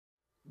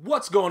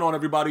What's going on,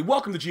 everybody?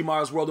 Welcome to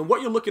GmiasWorld, and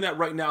what you're looking at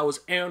right now is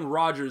Aaron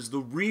Rodgers, the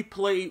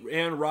replay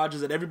Aaron Rodgers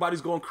that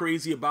everybody's going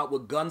crazy about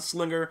with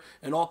Gunslinger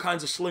and all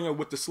kinds of slinger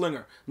with the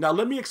slinger. Now,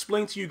 let me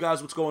explain to you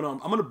guys what's going on.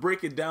 I'm going to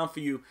break it down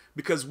for you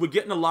because we're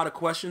getting a lot of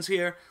questions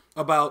here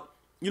about,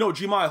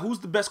 Gmia, who's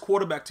the best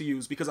quarterback to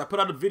use? Because I put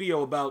out a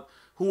video about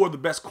who are the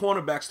best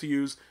cornerbacks to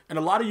use, and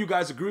a lot of you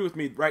guys agree with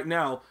me right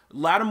now.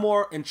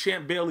 Lattimore and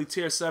Champ Bailey,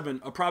 tier 7,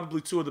 are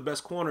probably two of the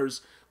best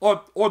corners,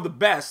 or the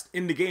best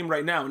in the game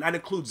right now, and that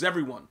includes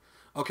everyone.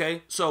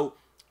 Okay, so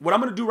what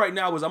I'm going to do right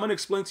now is I'm going to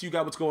explain to you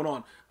guys what's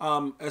going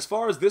on. As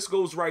far as this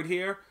goes right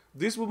here,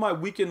 these were my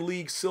Weekend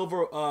League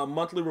Silver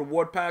monthly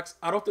reward packs.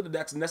 I don't think that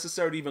that's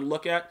necessary to even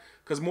look at,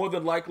 because more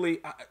than likely,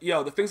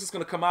 the things that's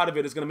going to come out of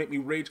it is going to make me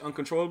rage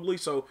uncontrollably,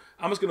 so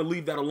I'm just going to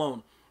leave that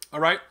alone. All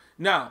right,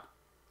 now,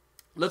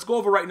 let's go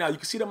over right now. You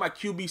can see that my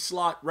QB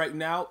slot right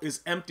now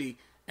is empty,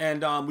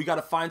 and we got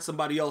to find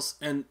somebody else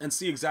and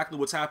see exactly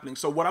what's happening.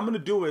 So what I'm going to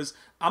do is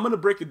I'm going to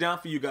break it down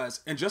for you guys,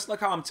 and just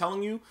like how I'm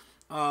telling you,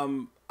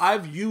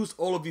 I've used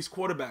all of these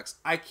quarterbacks.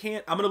 I'm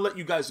going to let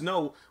you guys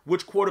know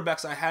which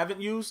quarterbacks I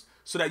haven't used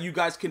so that you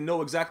guys can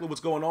know exactly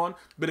what's going on.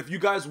 But if you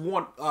guys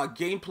want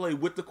gameplay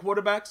with the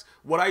quarterbacks,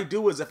 what I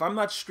do is if I'm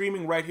not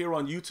streaming right here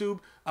on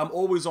YouTube, I'm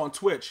always on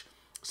Twitch.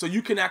 So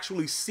you can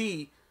actually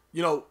see,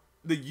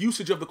 the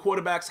usage of the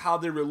quarterbacks, how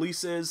their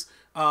release is,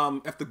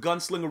 if the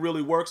gunslinger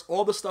really works,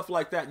 all the stuff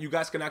like that, you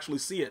guys can actually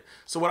see it.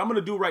 So what I'm going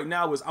to do right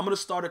now is I'm going to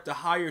start at the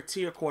higher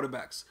tier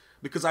quarterbacks,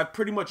 because I've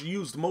pretty much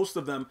used most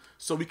of them,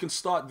 so we can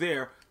start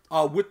there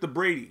with the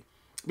Brady.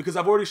 Because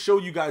I've already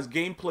showed you guys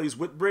gameplays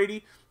with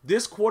Brady.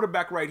 This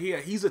quarterback right here,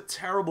 he's a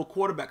terrible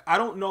quarterback. I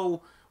don't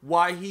know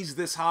why he's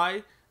this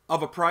high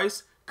of a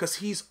price, because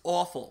he's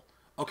awful,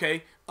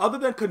 okay? Other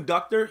than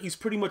Conductor, he's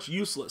pretty much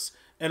useless.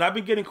 And I've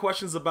been getting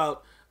questions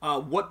about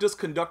what does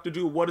Conductor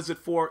do, what is it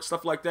for,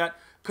 stuff like that.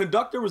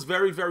 Conductor is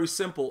very, very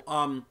simple.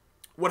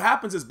 What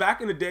happens is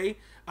back in the day,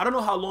 I don't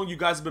know how long you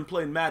guys have been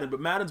playing Madden, but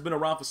Madden's been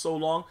around for so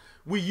long.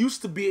 We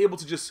used to be able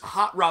to just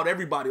hot route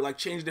everybody, like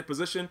change their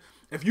position.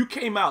 If you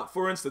came out,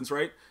 for instance,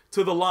 right,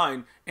 to the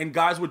line and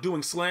guys were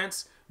doing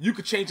slants, you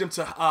could change them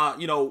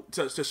to,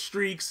 to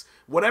streaks,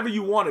 whatever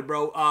you wanted,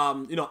 bro.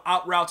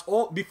 Out routes,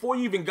 all before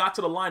you even got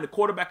to the line, the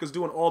quarterback is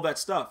doing all that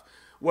stuff.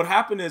 What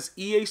happened is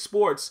EA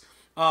Sports,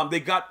 they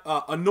got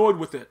annoyed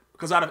with it.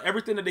 Because out of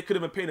everything that they could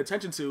have been paying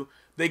attention to,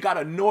 they got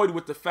annoyed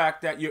with the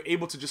fact that you're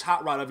able to just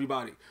hot route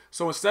everybody.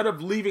 So instead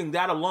of leaving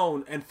that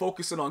alone and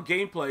focusing on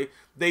gameplay,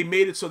 they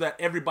made it so that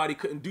everybody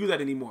couldn't do that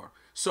anymore.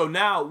 So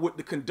now with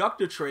the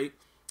Conductor trait,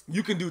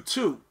 you can do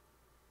two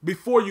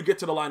before you get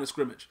to the line of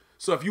scrimmage.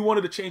 So if you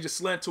wanted to change a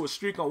slant to a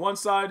streak on one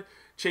side,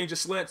 change a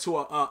slant to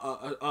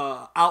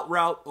a out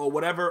route or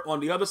whatever on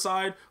the other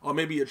side, or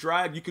maybe a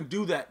drag, you can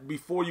do that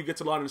before you get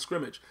to the line of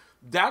scrimmage.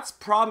 That's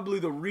probably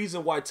the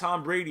reason why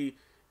Tom Brady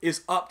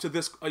is up to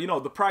this,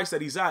 the price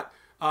that he's at.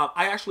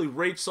 I actually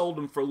rate sold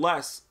him for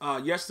less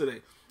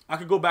yesterday. I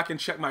could go back and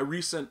check my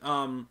recent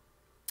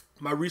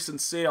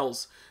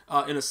sales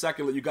in a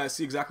second, let you guys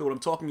see exactly what I'm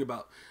talking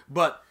about.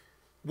 But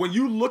when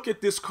you look at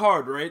this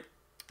card, right,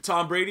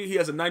 Tom Brady, he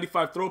has a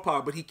 95 throw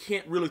power, but he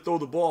can't really throw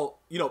the ball.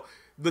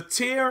 The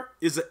tier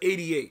is an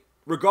 88.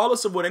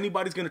 Regardless of what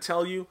anybody's going to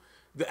tell you,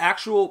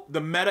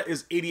 the meta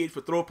is 88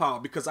 for throw power,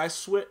 because I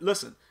swear,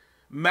 listen,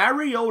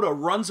 Mariota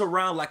runs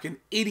around like an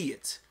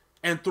idiot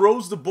and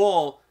throws the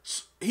ball.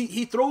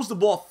 He throws the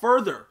ball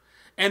further.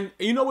 And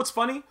you know what's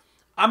funny?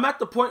 I'm at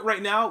the point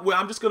right now where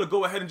I'm just going to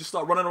go ahead and just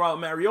start running around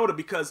with Mariota,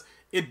 because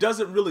it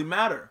doesn't really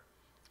matter.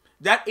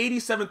 That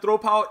 87 throw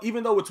power,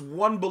 even though it's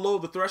one below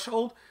the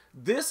threshold,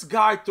 this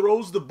guy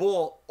throws the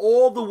ball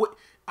all the way.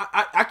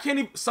 I can't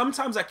even,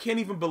 sometimes I can't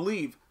even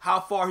believe how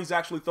far he's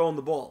actually throwing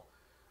the ball.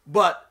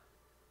 But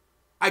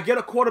I get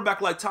a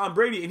quarterback like Tom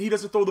Brady and he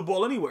doesn't throw the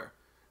ball anywhere.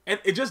 And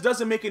it just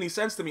doesn't make any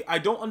sense to me. I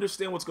don't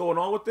understand what's going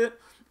on with it.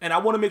 And I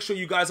want to make sure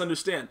you guys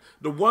understand.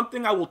 The one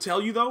thing I will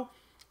tell you, though,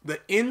 the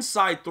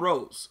inside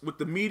throws with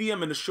the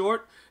medium and the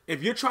short,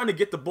 if you're trying to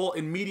get the ball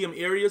in medium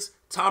areas,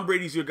 Tom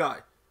Brady's your guy.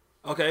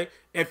 Okay?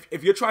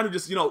 If you're trying to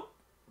just,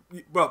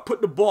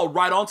 put the ball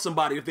right on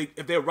somebody,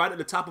 if they're right at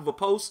the top of a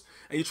post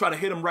and you try to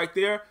hit them right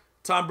there,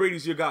 Tom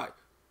Brady's your guy.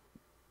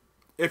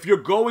 If you're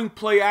going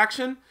play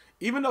action,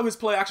 even though his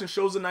play action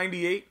shows a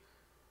 98,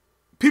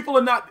 people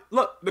are not,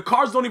 look, the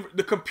cards don't even,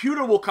 the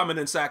computer will come in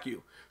and sack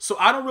you. So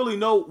I don't really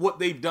know what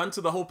they've done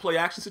to the whole play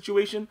action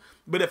situation,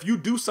 but if you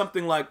do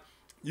something like,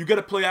 you get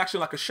a play action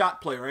like a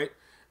shot play, right?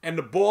 And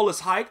the ball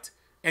is hiked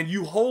and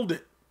you hold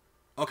it,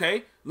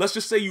 okay? Let's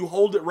just say you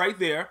hold it right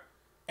there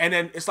and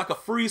then it's like a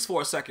freeze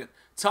for a second.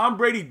 Tom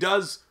Brady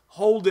does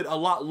hold it a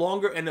lot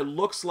longer, and it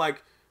looks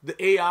like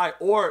the AI,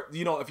 or,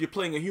 if you're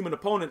playing a human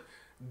opponent,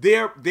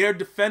 their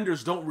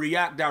defenders don't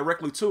react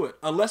directly to it.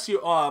 Unless you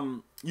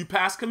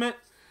pass commit.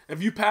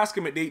 If you pass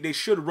commit, they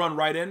should run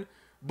right in.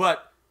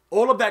 But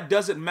all of that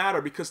doesn't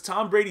matter, because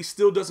Tom Brady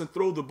still doesn't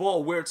throw the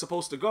ball where it's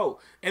supposed to go.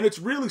 And it's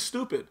really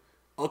stupid,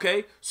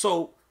 okay?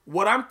 So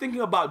what I'm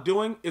thinking about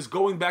doing is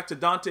going back to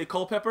Dante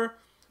Culpepper,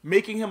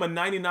 making him a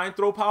 99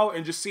 throw power,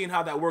 and just seeing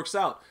how that works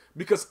out.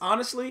 Because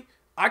honestly,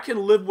 I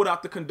can live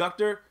without the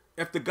Conductor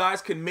if the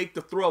guys can make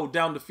the throw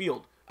down the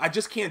field. I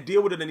just can't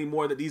deal with it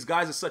anymore that these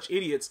guys are such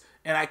idiots,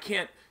 and I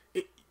can't.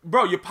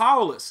 Bro, you're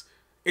powerless.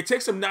 It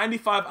takes them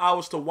 95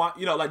 hours to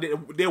like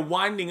they're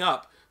winding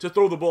up to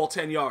throw the ball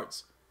 10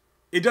 yards.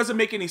 It doesn't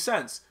make any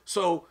sense.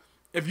 So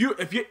if you're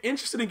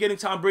interested in getting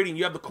Tom Brady and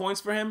you have the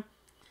coins for him,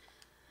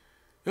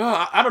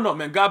 I don't know,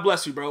 man. God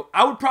bless you, bro.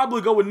 I would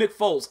probably go with Nick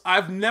Foles.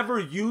 I've never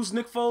used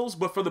Nick Foles,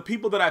 but for the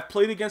people that I've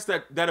played against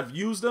that have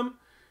used him,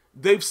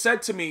 they've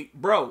said to me,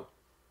 bro,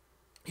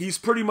 he's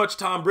pretty much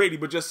Tom Brady,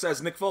 but just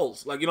says Nick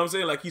Foles. Like, you know what I'm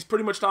saying? Like, he's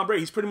pretty much Tom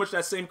Brady. He's pretty much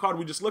that same card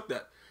we just looked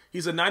at.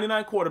 He's a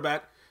 99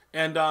 quarterback,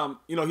 and,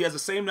 you know, he has the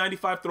same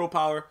 95 throw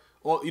power.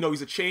 Or, you know,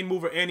 he's a chain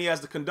mover, and he has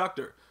the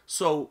conductor.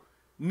 So,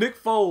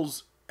 Nick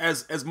Foles,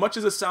 as much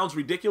as it sounds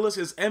ridiculous,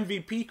 his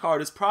MVP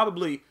card is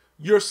probably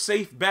your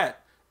safe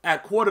bet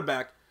at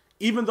quarterback,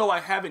 even though I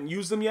haven't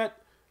used him yet.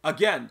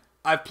 Again,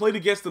 I've played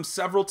against him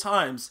several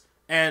times,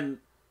 and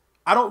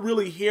I don't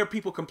really hear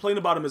people complain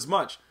about him as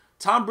much.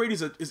 Tom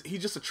Brady's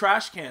he's just a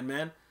trash can,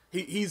 man.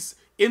 He's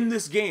in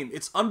this game.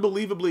 It's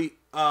unbelievably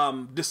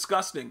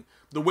disgusting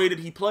the way that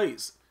he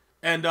plays.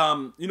 And,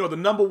 you know, the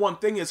number one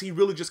thing is he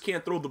really just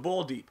can't throw the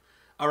ball deep.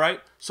 All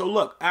right? So,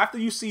 look, after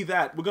you see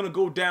that, we're going to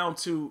go down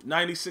to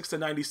 96 to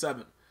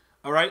 97.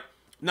 All right?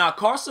 Now,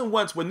 Carson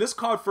Wentz, when this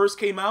card first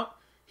came out,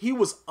 he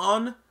was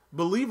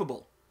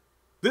unbelievable.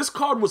 This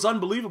card was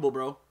unbelievable,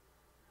 bro.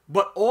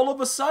 But all of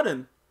a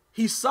sudden,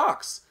 he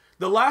sucks.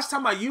 The last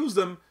time I used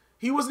him,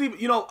 he wasn't even,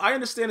 you know, I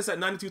understand it's at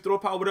 92 throw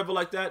power, whatever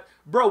like that.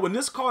 Bro, when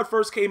this card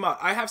first came out,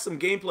 I have some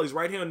gameplays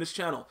right here on this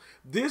channel.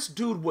 This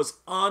dude was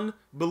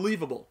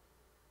unbelievable.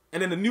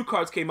 And then the new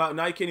cards came out, and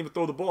now he can't even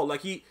throw the ball.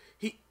 Like,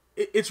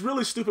 it's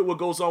really stupid what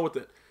goes on with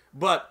it.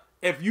 But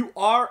if you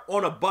are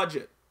on a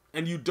budget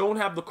and you don't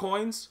have the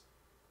coins,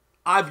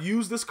 I've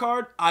used this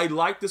card. I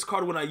liked this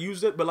card when I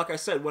used it. But like I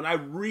said, when I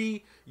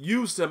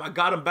re-used him, I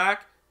got him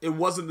back. It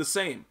wasn't the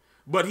same.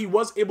 But he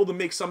was able to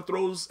make some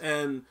throws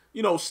and,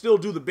 you know, still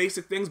do the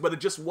basic things. But it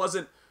just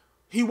wasn't,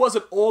 he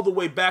wasn't all the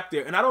way back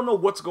there. And I don't know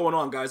what's going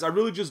on, guys. I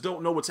really just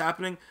don't know what's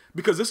happening.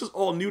 Because this is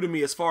all new to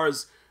me as far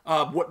as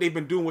what they've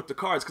been doing with the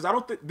cards. Because I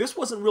don't think, this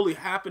wasn't really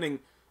happening.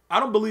 I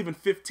don't believe in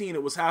 15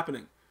 it was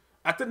happening.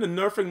 I think the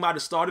nerfing might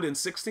have started in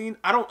 16.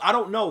 I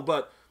don't know.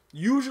 But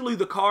usually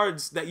the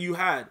cards that you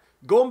had,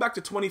 going back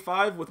to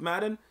 25 with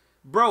Madden,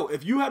 bro,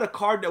 if you had a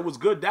card that was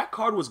good, that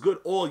card was good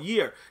all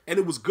year. And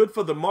it was good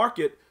for the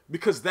market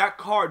because that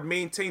card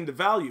maintained the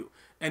value.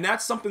 And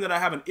that's something that I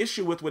have an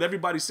issue with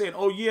everybody saying,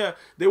 oh yeah,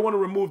 they want to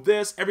remove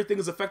this. Everything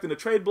is affecting the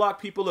trade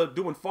block. People are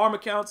doing farm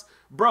accounts.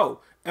 Bro,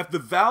 if the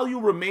value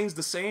remains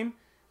the same,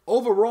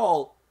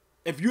 overall,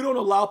 if you don't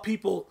allow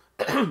people,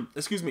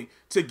 excuse me,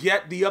 to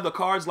get the other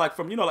cards like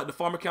from, you know, like the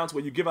farm accounts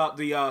where you give out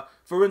the,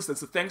 for instance,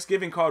 the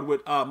Thanksgiving card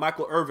with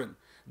Michael Irvin.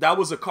 That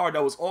was a card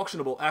that was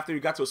auctionable after you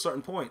got to a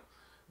certain point.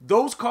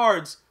 Those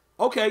cards,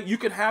 okay, you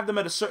can have them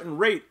at a certain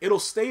rate. It'll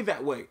stay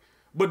that way.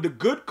 But the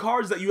good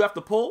cards that you have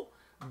to pull,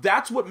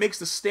 that's what makes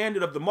the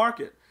standard of the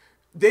market.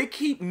 They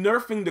keep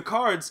nerfing the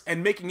cards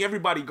and making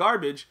everybody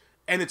garbage,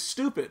 and it's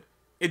stupid.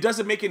 It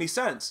doesn't make any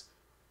sense.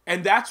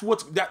 And that's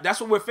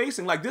what we're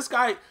facing. Like this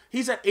guy,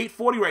 he's at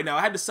 840 right now.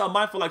 I had to sell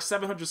mine for like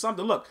 700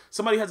 something. Look,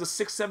 somebody has a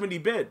 670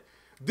 bid.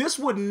 This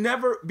would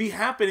never be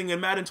happening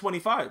in Madden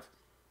 25.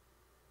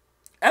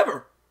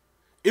 Ever.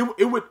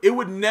 It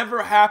would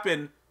never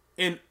happen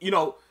in, you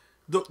know,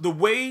 the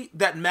way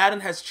that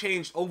Madden has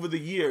changed over the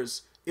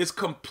years is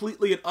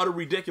completely and utter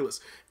ridiculous.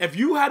 If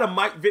you had a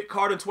Mike Vick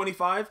card in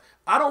 25,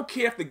 I don't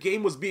care if the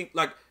game was being,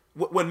 like,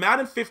 when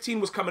Madden 15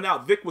 was coming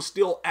out, Vick was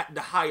still at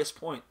the highest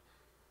point.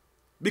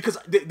 Because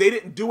they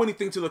didn't do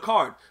anything to the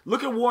card.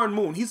 Look at Warren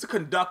Moon. He's a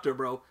conductor,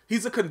 bro.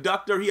 He's a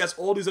conductor. He has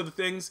all these other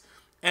things.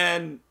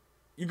 And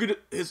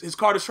his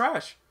card is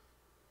trash.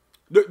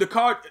 The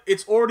card,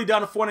 it's already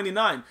down to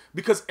 $4.99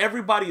 because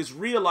everybody is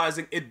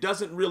realizing it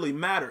doesn't really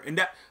matter. And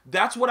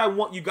that's what I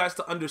want you guys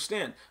to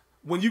understand.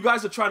 When you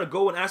guys are trying to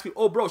go and ask me,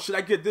 oh, bro, should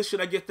I get this?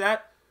 Should I get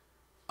that?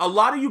 A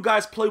lot of you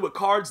guys play with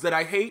cards that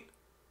I hate.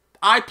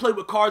 I play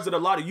with cards that a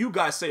lot of you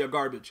guys say are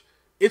garbage.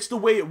 It's the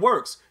way it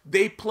works.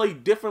 They play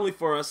differently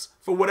for us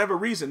for whatever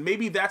reason.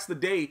 Maybe that's the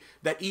day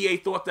that EA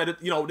thought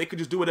that, you know, they could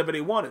just do whatever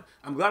they wanted.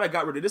 I'm glad I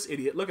got rid of this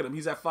idiot. Look at him.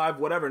 He's at 5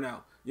 whatever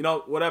now. You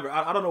know, whatever.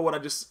 I don't know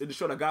what the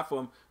short I got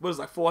for him. What was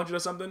it, like 400 or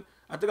something?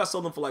 I think I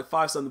sold them for like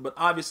 5 something. But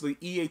obviously,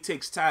 EA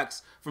takes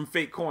tax from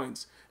fake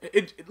coins.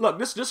 Look,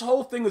 this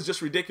whole thing is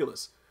just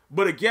ridiculous.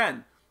 But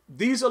again,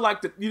 these are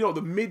like the, you know,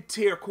 the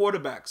mid-tier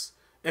quarterbacks.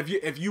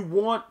 If you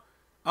want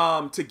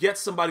to get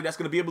somebody that's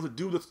going to be able to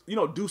do the, you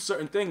know, do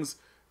certain things.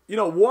 You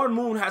know, Warren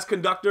Moon has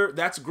conductor.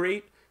 That's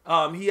great.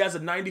 He has a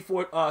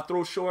 94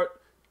 throw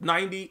short,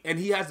 90, and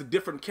he has the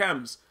different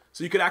chems.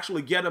 So you could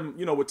actually get him,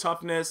 you know, with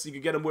toughness. You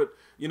could get him with,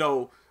 you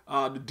know,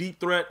 the deep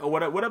threat or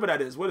whatever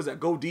that is. What is that?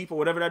 Go deep or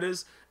whatever that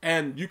is.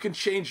 And you can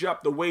change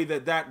up the way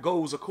that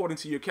goes according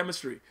to your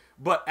chemistry.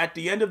 But at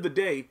the end of the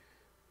day,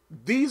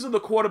 these are the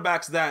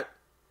quarterbacks that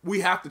we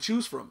have to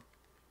choose from.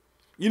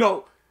 You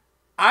know,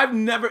 I've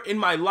never in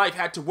my life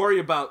had to worry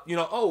about, you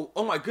know,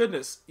 oh my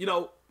goodness, you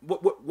know,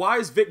 why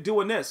is Vic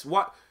doing this?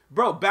 What?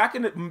 bro, back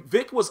in the,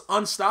 Vic was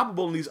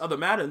unstoppable in these other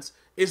Maddens.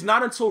 It's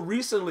not until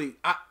recently,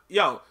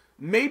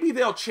 maybe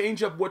they'll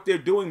change up what they're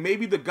doing.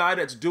 Maybe the guy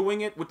that's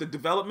doing it with the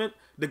development,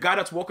 the guy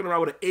that's walking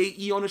around with an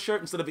AE on his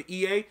shirt instead of an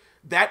EA,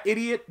 that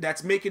idiot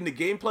that's making the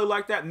gameplay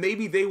like that,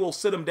 maybe they will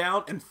sit him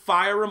down and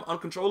fire him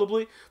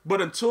uncontrollably.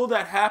 But until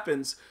that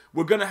happens,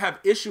 we're going to have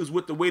issues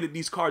with the way that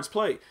these cards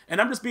play.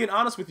 And I'm just being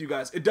honest with you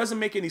guys. It doesn't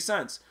make any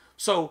sense.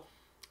 So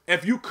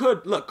if you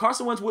could, look,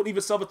 Carson Wentz wouldn't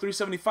even sell for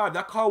 $375.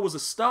 That car was a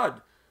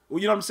stud. Well,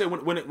 you know what I'm saying,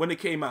 when it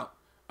came out.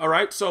 All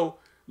right, so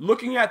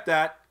looking at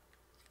that,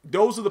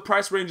 those are the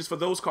price ranges for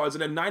those cards.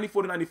 And then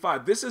 94 to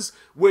 95, this is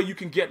where you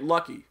can get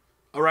lucky,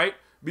 all right?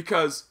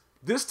 Because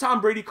this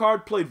Tom Brady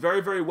card played very,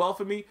 very well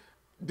for me.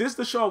 This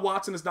Deshaun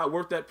Watson is not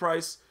worth that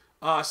price.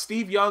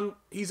 Steve Young,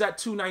 he's at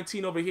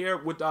 219 over here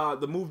with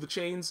the Move the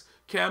Chains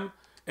chem.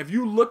 If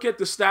you look at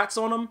the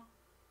stats on him,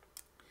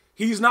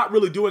 he's not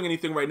really doing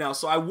anything right now,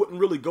 so I wouldn't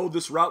really go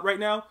this route right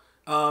now.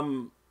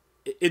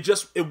 It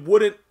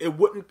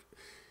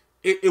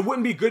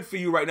wouldn't be good for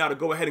you right now to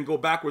go ahead and go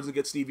backwards and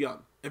get Steve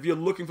Young if you're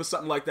looking for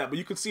something like that. But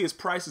you can see his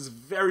price is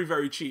very,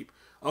 very cheap.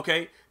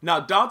 Okay,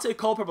 now Dante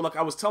Culpepper, like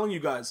I was telling you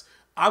guys,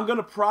 I'm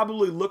gonna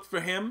probably look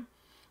for him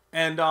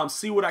and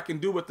see what I can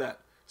do with that.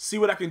 See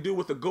what I can do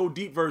with the Go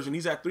Deep version.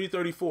 He's at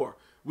 334.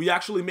 We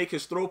actually make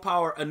his throw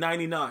power a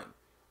 99.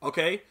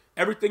 Okay,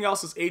 everything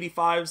else is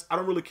 85s. I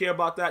don't really care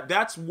about that.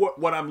 That's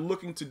what I'm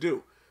looking to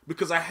do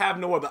because I have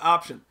no other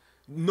option.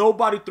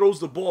 Nobody throws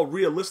the ball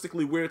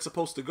realistically where it's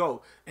supposed to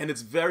go, and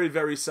it's very,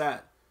 very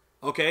sad.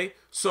 Okay,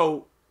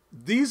 so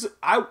these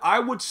I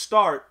would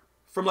start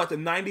from like the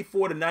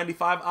 94 to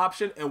 95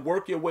 option and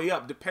work your way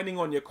up depending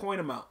on your coin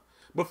amount.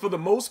 But for the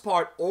most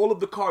part, all of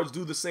the cards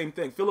do the same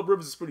thing. Phillip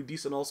Rivers is pretty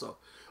decent also.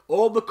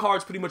 All the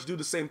cards pretty much do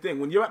the same thing.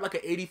 When you're at like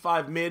an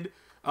 85 mid,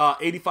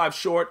 85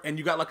 short, and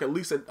you got like at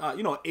least an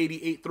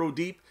 88 throw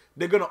deep,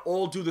 they're gonna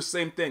all do the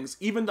same things.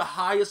 Even the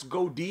highest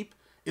go deep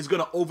is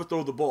gonna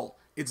overthrow the ball.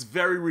 It's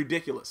very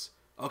ridiculous.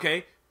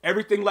 Okay,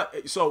 everything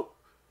like so.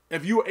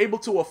 If you were able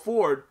to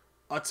afford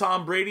a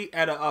Tom Brady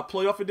at a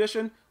playoff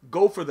edition,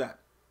 go for that.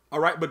 All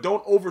right, but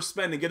don't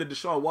overspend and get a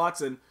Deshaun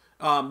Watson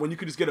when you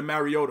could just get a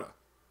Mariota.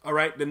 All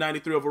right, the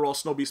 93 overall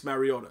Snow Beast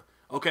Mariota.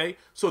 Okay,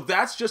 so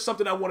that's just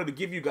something I wanted to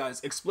give you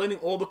guys, explaining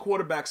all the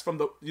quarterbacks from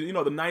the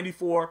the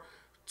 94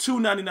 to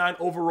 99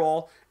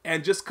 overall,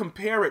 and just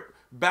compare it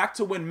back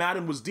to when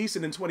Madden was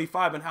decent in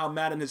 25 and how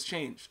Madden has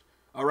changed.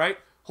 All right,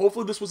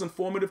 hopefully this was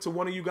informative to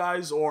one of you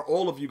guys or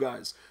all of you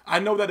guys. I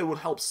know that it would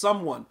help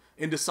someone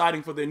in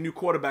deciding for their new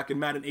quarterback in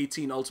Madden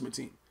 18 Ultimate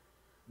Team.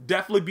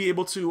 Definitely be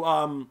able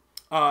to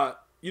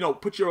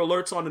put your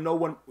alerts on to know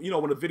when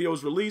when a video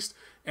is released,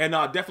 and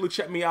definitely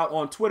check me out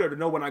on Twitter to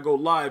know when I go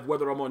live,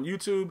 whether I'm on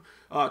YouTube,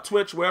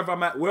 Twitch, wherever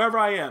I'm at, wherever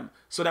I am,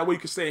 so that way you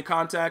can stay in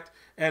contact.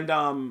 And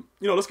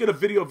let's get a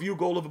video view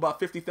goal of about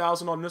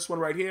 50,000 on this one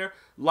right here.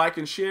 Like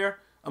and share.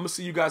 I'm gonna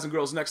see you guys and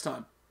girls next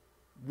time.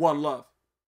 One love.